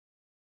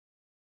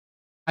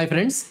Hi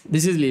friends,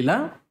 this is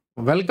Leela.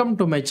 Welcome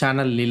to my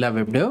channel Leela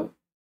WebDev.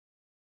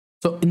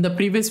 So in the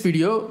previous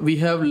video, we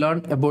have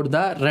learned about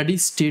the ready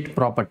state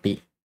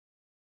property.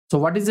 So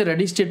what is the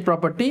ready state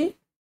property?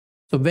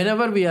 So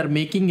whenever we are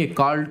making a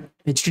call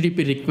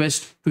HTTP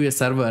request to a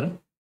server,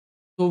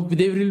 so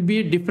there will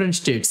be different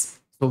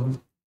states. So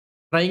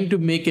trying to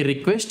make a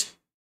request.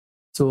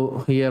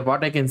 So here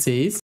what I can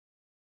say is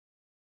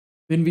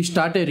when we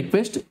start a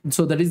request,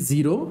 so that is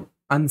 0,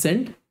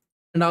 unsent.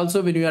 And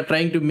also when we are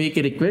trying to make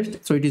a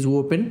request, so it is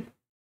open.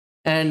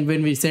 And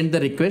when we send the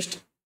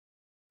request,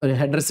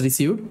 address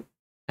received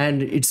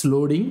and it's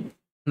loading.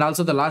 And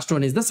also the last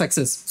one is the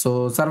success.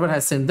 So server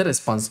has sent the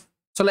response.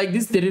 So like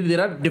this, there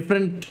are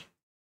different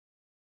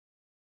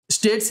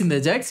states in the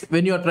Ajax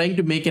when you are trying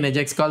to make an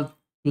Ajax call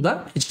to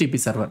the HTTP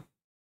server.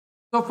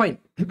 So fine.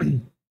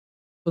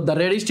 So the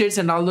ready states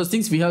and all those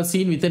things we have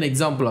seen with an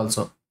example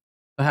also.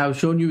 I have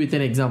shown you with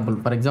an example.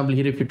 For example,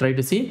 here if you try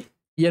to see,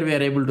 here we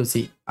are able to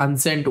see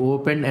unsent,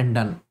 open and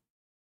done.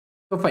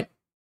 So fine.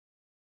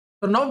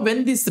 So now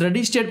when these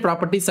ready state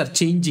properties are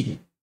changing,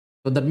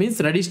 so that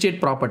means ready state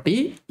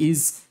property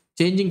is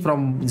changing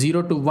from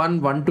 0 to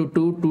 1, 1 to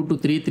 2, 2 to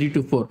 3, 3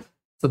 to 4.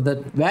 So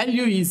that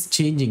value is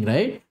changing,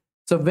 right?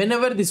 So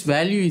whenever this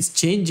value is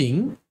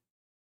changing,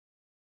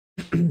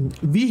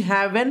 we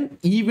have an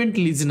event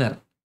listener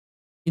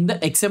in the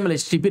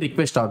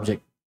XMLHttpRequest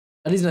object.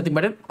 That is nothing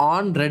but an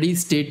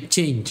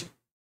onreadystatechange.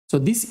 So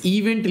this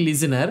event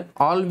listener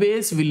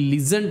always will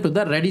listen to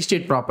the ready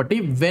state property.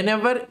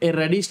 Whenever a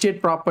ready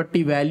state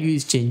property value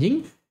is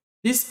changing,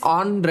 this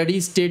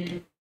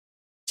onreadystatechange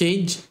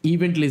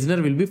event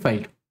listener will be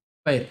fired.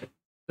 So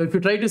if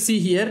you try to see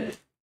here,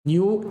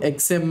 new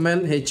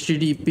XML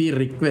HTTP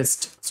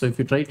request. So if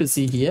you try to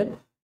see here,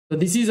 so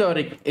this is our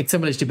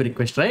XML HTTP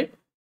request, right?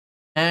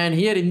 And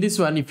here in this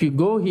one, if you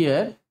go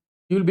here,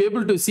 you will be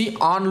able to see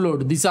on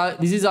load. This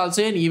is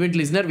also an event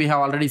listener we have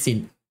already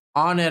seen.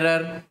 On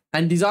error,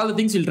 and these are the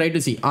things we'll try to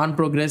see. On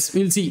progress,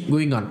 we'll see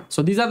going on.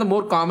 So these are the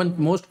most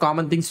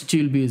common things which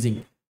you will be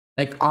using,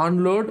 like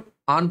on load,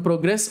 on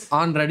progress,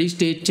 on ready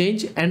state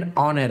change, and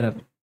on error.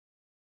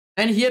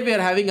 And here we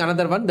are having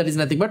another one that is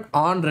nothing but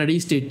on ready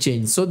state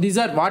change. So these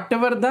are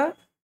whatever the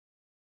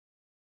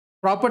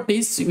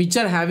properties which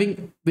are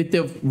having with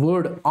the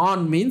word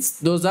on means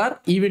those are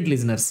event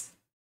listeners.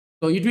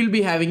 So it will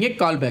be having a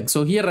callback.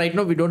 So here right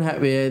now we don't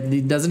have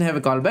it doesn't have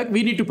a callback.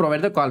 We need to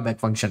provide the callback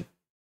function.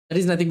 That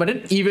is nothing but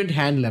an event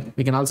handler.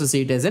 We can also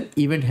say it as an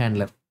event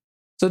handler.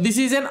 So this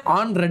is an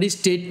on ready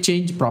state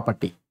change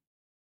property.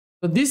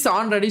 So this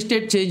on ready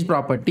state change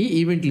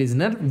property event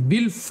listener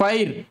will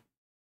fire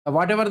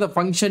whatever the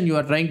function you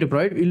are trying to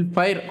provide, will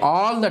fire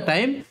all the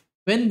time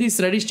when this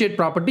ready state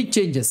property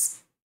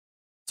changes.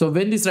 So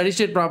when this ready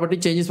state property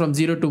changes from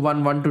 0 to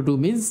 1, 1 to 2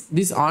 means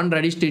this on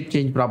ready state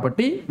change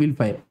property will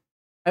fire.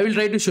 I will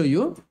try to show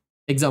you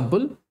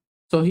example.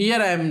 So here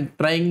I am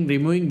trying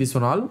removing this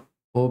one all.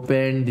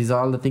 Open, these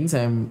are all the things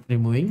I am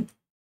removing.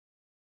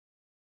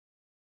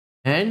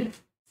 And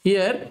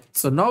here,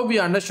 so now we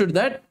understood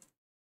that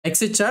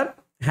XHR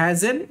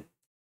has an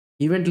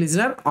event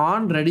listener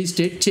on ready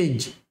state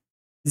change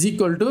is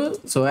equal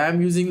to, so I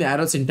am using the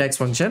arrow syntax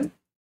function.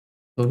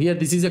 So here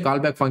this is a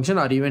callback function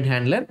or event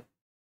handler.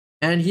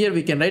 And here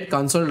we can write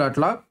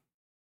console.log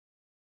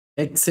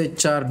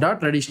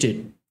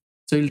xhr.readystate.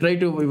 So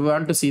we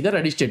want to see the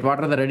ready state.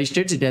 What are the ready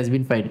states? It has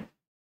been fired.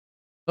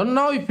 So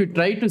now if you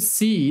try to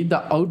see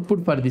the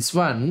output for this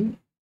one,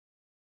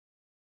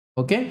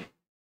 okay.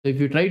 So if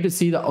you try to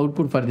see the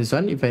output for this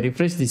one, if I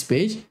refresh this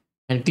page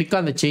and click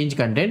on the change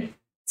content,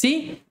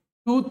 see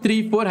 2,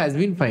 3, 4 has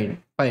been fired.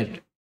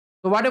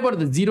 So what about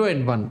the 0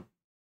 and 1?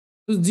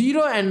 So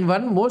 0 and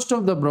 1, most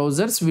of the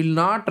browsers will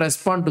not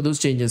respond to those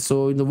changes.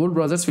 So in the old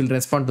browsers will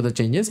respond to the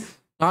changes.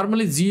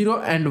 Normally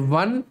 0 and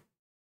 1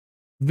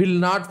 will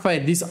not fire.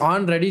 This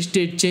on ready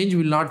state change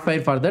will not fire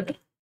for that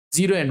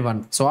 0 and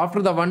 1. So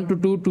after the 1 to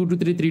 2, 2 to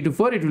 3, 3 to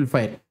 4, it will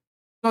fire.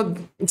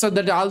 So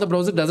that all the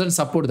browser doesn't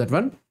support that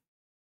one.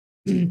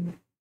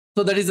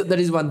 So that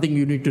is one thing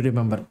you need to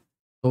remember.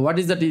 So what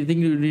is the thing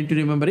you need to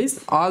remember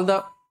is all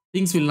the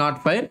things will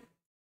not fire.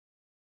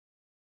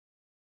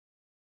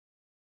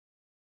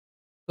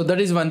 So that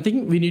is one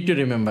thing we need to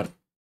remember.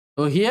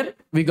 So here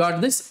we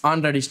got this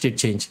on ready state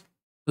change.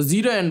 So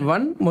 0 and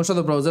 1, most of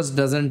the browsers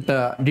doesn't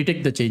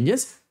detect the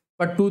changes,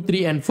 but 2,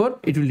 3 and 4,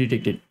 it will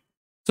detect it.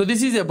 So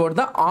this is about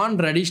the on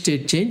ready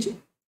state change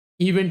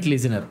event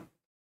listener.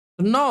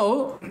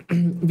 Now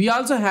we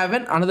also have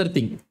another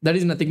thing that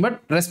is nothing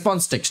but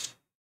response text.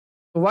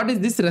 So what is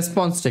this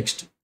response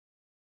text?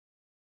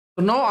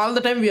 So now all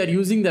the time we are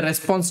using the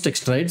response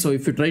text, right? So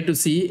if you try to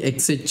see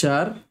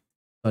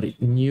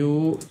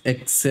new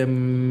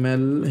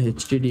XML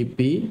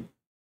HTTP.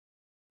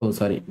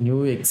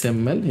 New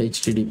XML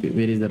HTTP.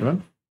 Where is that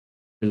one?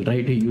 We'll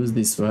try to use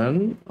this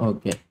one.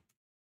 Okay.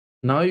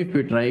 Now if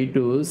you try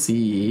to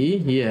see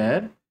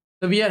here,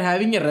 so we are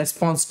having a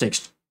response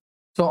text.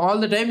 So all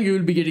the time you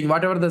will be getting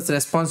whatever the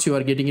response you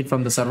are getting it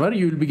from the server,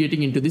 you will be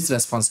getting into this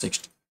response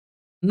text.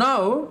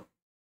 Now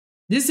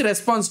this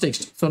response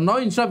text. So now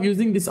instead of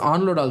using this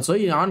onload also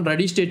on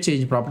ready state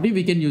change property,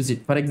 we can use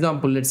it. For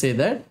example, let's say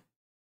that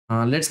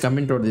let's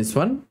comment out this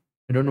one.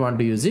 I don't want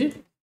to use it,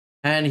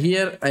 and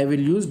here I will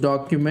use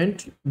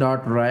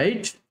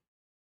document.write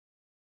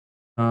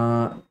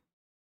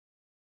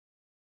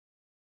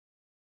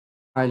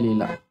hi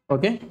Leela.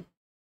 Okay,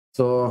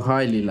 so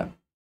hi Leela.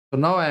 So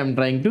now I am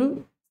trying to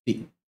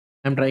see,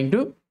 I'm trying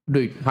to do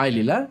it. Hi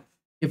Leela.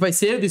 If I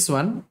save this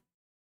one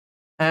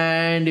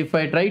and if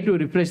I try to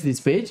refresh this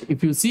page,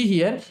 if you see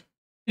here,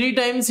 3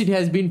 times it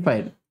has been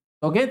fired.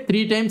 Okay,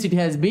 3 times it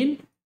has been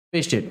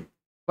pasted.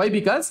 Why?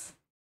 Because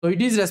so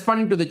it is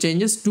responding to the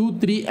changes 2,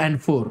 3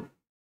 and 4.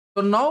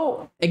 So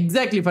now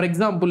exactly, for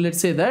example, let's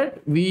say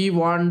that we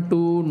want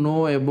to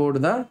know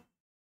about the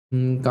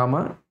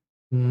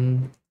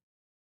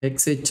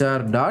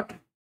xhr dot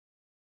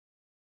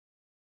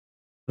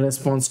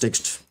response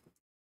text.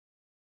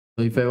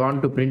 So if I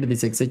want to print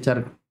this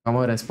xhr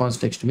response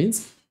text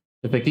means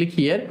if I click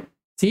here,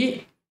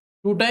 see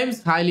 2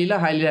 times hi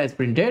Leela is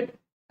printed,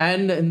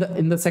 and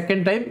in the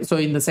second time, so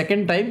in the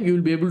second time you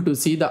will be able to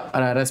see the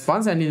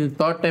response, and in the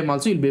third time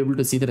also you'll be able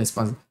to see the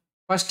response.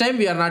 First time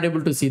we are not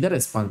able to see the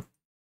response.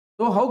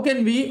 So how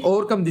can we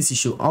overcome this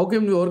issue? How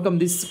can we overcome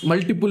this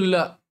multiple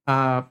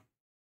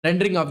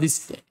rendering of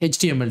this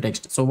HTML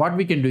text? So what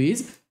we can do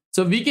is,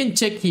 so we can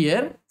check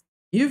here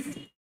if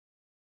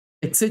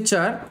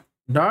xhr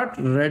dot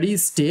ready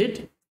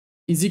state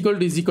is equal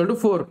to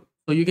 4.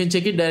 So you can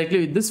check it directly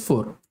with this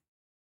 4,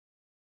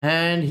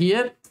 and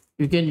here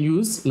you can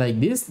use like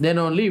this. Then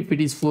only if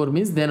it is 4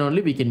 means then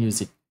only we can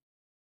use it.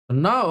 So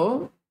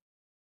now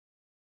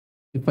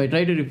if I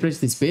try to refresh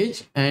this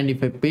page and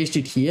if I paste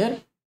it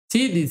here,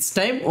 see this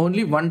time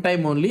only one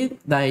time only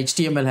the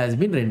HTML has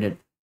been rendered.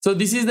 So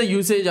this is the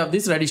usage of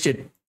this ready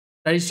state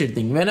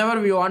thing.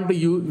 Whenever you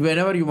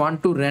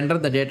want to render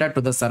the data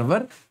to the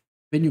server,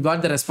 when you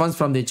got the response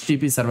from the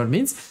HTTP server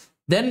means,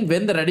 then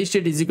when the ready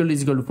state is equal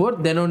to 4,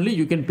 then only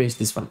you can paste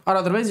this one, or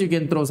otherwise you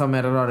can throw some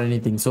error or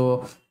anything.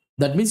 So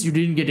that means you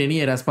didn't get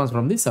any response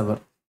from the server.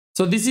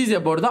 So this is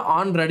about the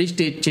on ready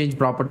state change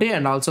property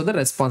and also the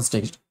response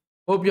text.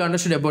 Hope you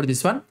understood about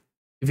this one.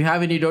 If you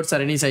have any doubts or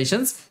any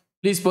suggestions,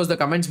 please post the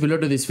comments below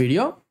to this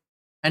video.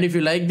 And if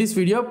you like this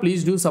video,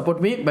 please do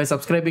support me by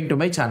subscribing to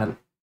my channel.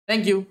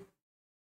 Thank you.